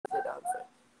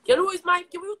You know who's Mike?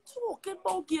 What are you talking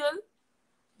about, girl?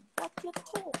 What you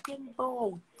talking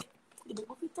about?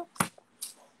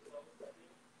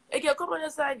 Hey, girl, come on your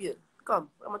side, girl. Come,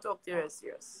 I'm gonna talk to you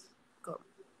serious. Come.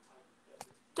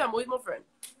 Tell me who's my friend.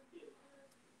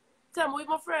 Tell me who's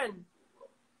my friend.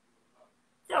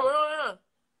 Tell me, no.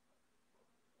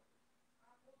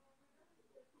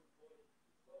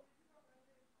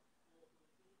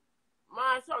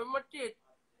 Man, sorry, my teeth.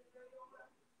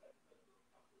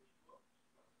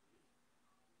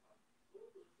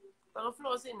 I'm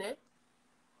floss in there.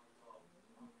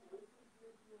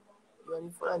 You're on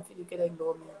the phone and feel you can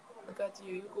ignore me. Look at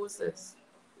you. You go, sis.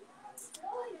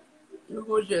 You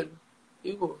go, Jen.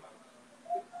 You go.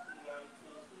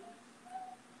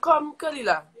 Come,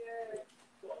 Kalila.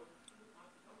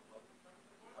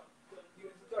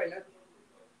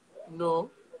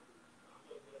 No.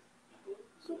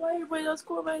 So why everybody just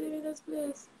go by them in this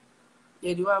place?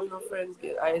 Yeah, do you have no friends,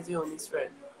 girl? I is your only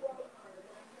friend.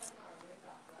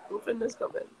 Open this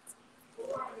comment.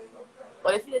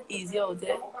 But if it's easy out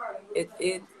there, it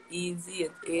ain't easy,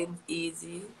 it ain't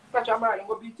easy. But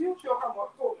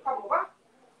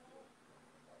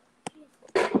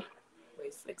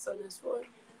he flicks on his phone.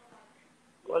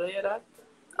 What do you hear that?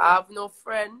 I have no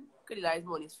friend. Kalila is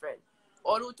Money's friend.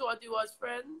 All who thought he was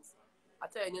friends, I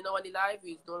tell you, now on the live,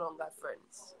 he's no longer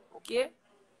friends. Okay?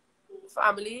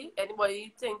 Family,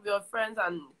 anybody think we are friends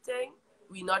and think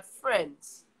we not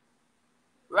friends.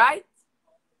 Right?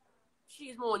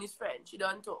 She's Money's friend. She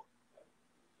don't talk.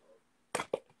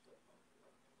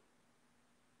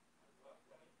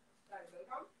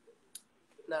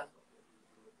 Nah.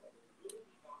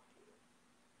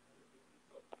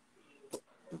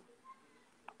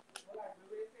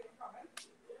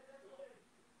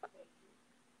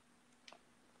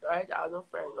 Right? I have no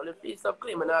friend. Only please stop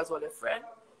claiming as well a friend.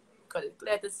 Because it's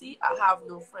clear to see I have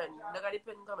no friend. Look at the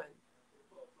pin comment.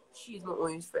 She's my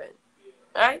only friend.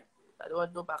 Right? I don't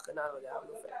want no back and all. I have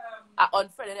no friend. I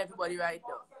unfriending everybody right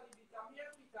now.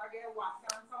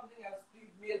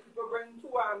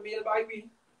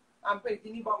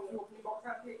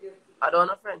 I don't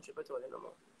want a friendship at all no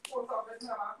more.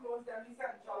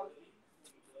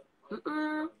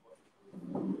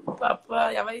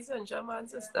 Papa, you have an essential man,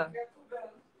 sister.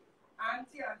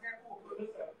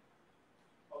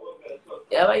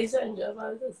 You have an essential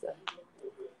man, sister.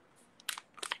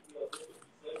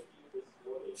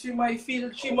 She might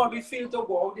be feel to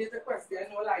go out there the question,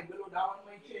 no like below that one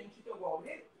might change it to go out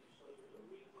there.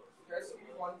 Just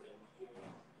give one thing.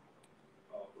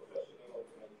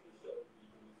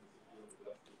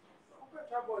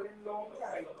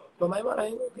 But my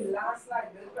mind. The last slide,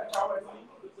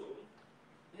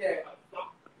 yeah.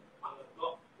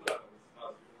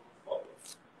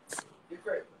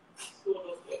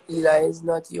 Lila is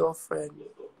not your friend.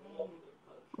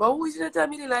 But who is going to tell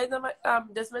me Lila is not my...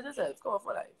 Just met yourself. Come on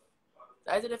for life.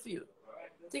 I did it for you.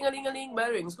 Ting-a-ling-a-ling, bell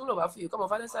ring. School over for you. Come on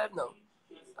for the side now.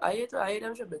 I hate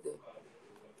them triple thing.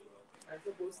 I'm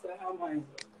supposed to have mine.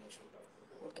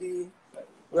 Okay.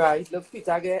 Right, look,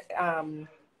 Peter get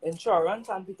insurance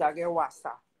and Peter get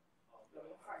WhatsApp.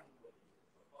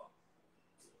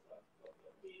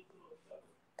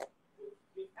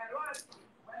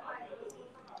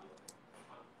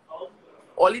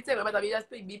 All the time, I better be just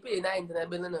be paying that internet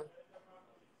bill now.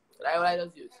 That's what I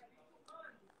just use.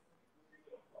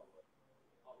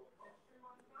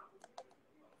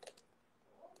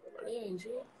 Yeah, ain't she?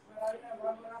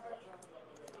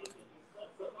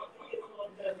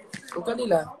 Okay,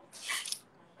 Lila.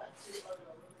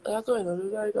 I'm going to do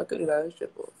that. I could do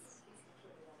strip off.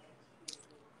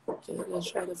 They're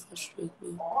trying to frustrate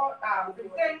me.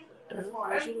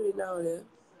 Why should do it now, there?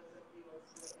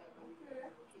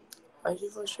 Why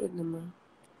should frustrate them, man?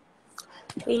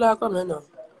 Lila, come here now.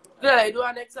 Lila, you do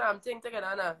an exam thing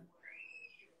together now.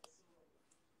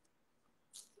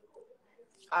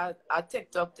 A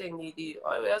TikTok thing, oh,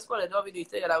 we just call it, how we do it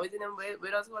together. We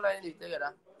just call it, do it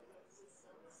together.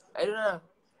 I don't know.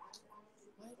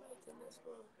 Why am I doing this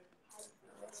for?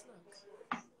 That's not.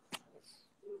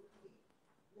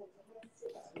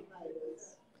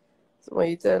 So when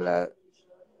you tell her,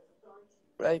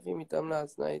 right, you meet them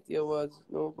last night, there was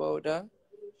no powder.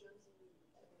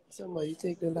 Somebody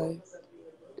take the life.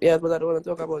 Yes, but I don't want to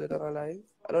talk about it on a live.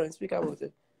 I don't want to speak about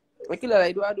it. I kill her,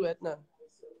 I do it now.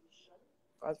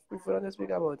 I prefer not to speak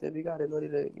about it because I know the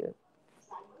lyric yet.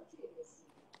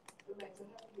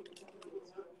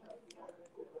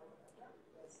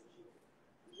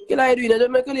 Kila I do it, I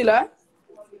don't make a lila.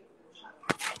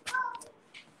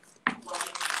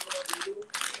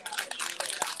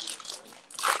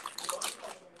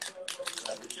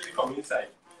 Come inside.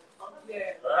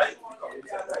 Yeah. Alright?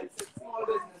 Small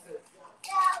businesses.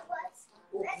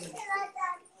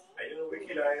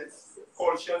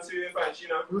 call she and see if I she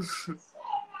now.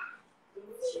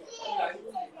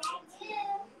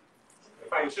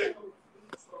 Fine, she.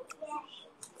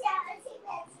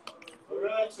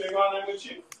 Alright, so you want to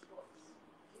chief?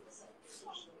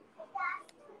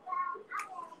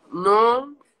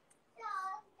 No.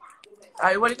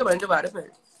 I want to come into bad,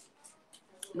 man.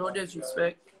 No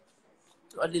disrespect.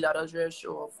 But the ladders really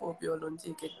show off. Hope you all don't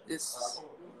take it this.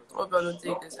 Hope you all don't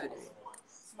take this anyway.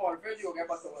 Small video get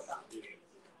back over that.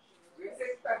 You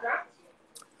take that?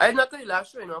 I'm not going to laugh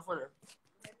showing off on her.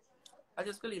 I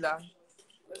just going to laugh.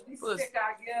 This girl,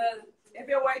 if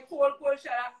you white cold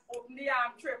shut open the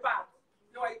arm trip out.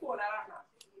 You white cold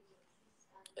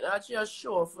And actually just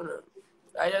show off on her.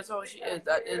 That's how she is.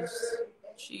 That is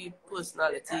she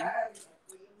personality.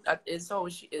 That is how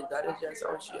she is. That is just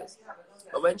how she is.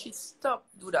 But when she stop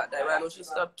do that, I know she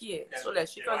stop care. So let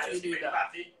she continue doing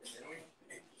that.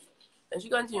 And she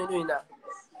continue doing that.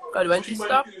 Because when she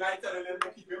stop,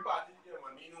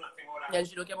 then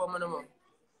she don't care about money no more.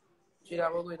 She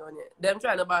don't know what's going on here. Them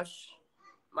trying to bash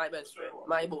my best friend,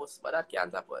 my boss, but that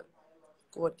can't happen.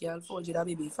 What girl forge that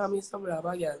baby? Family some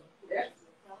rubber girl.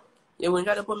 You won't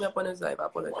try to put me up on his life, I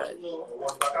apologize.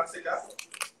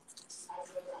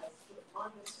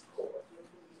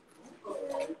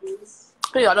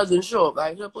 Hey, that doesn't show up,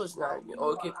 like your personality.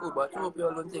 Okay, cool, but you hope you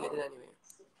all don't take it in anyway.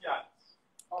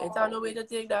 Ain't there no way to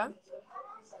take that?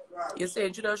 You say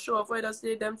you should show up for you to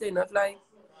say them things, not like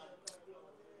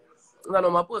I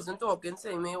know my person talking,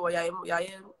 saying me, well,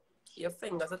 your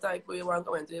fingers the type where you want to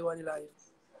comment to you want to live.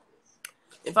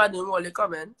 If I didn't want the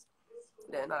comments,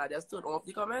 then I just turn off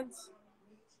the comments.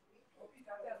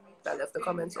 I left the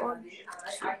comments on.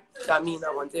 So that means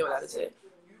I want to say what I say.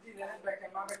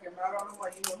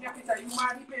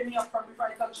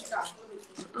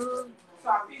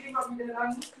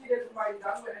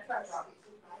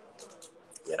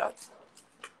 Yeah, that.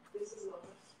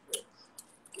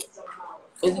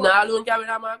 Is it not alone carrying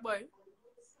that mark, boy?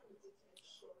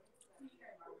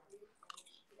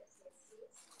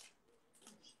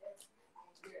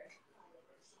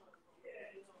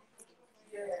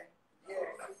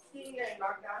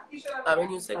 I'm a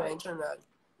new singer in Trinidad.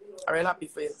 I'm really happy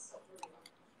for you.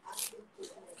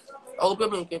 I hope you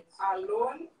make it.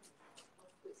 Alone?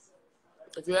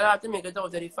 If you really have to make it out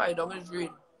of the $5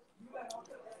 read.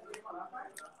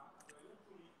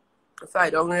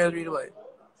 $5 read, boy.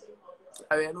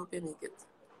 I really hope you make it.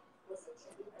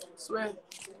 Swear.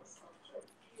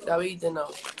 That we eating now.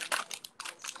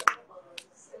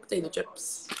 Potato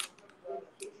chips.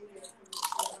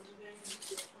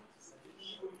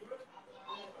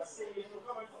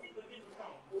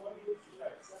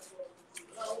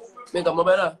 Make up more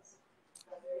better.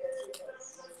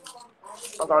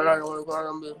 I can't learn what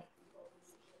I'm going to do.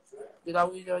 Did I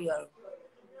read your yard?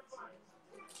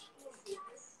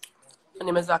 My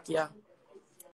name is Zakia.